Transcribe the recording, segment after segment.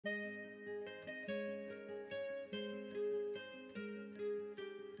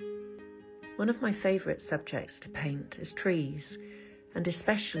One of my favourite subjects to paint is trees, and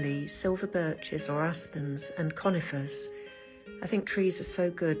especially silver birches or aspens and conifers. I think trees are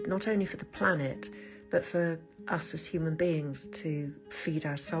so good, not only for the planet, but for us as human beings to feed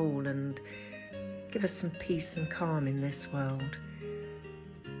our soul and give us some peace and calm in this world.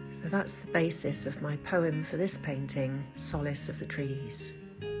 So that's the basis of my poem for this painting, Solace of the Trees.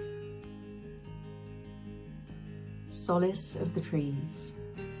 Solace of the Trees.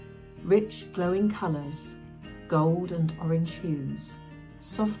 Rich glowing colours, gold and orange hues,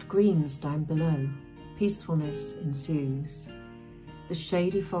 soft greens down below, peacefulness ensues. The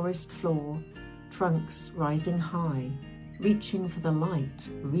shady forest floor, trunks rising high, reaching for the light,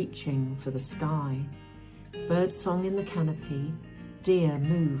 reaching for the sky. Birdsong in the canopy, deer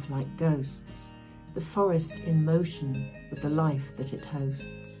move like ghosts, the forest in motion with the life that it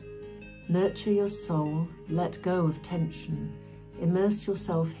hosts. Nurture your soul, let go of tension, immerse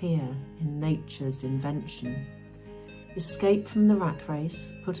yourself here in nature's invention. Escape from the rat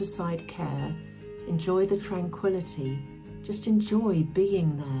race, put aside care, enjoy the tranquility, just enjoy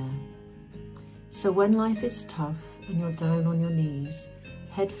being there. So when life is tough and you're down on your knees,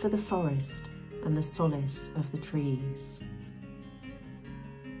 head for the forest and the solace of the trees.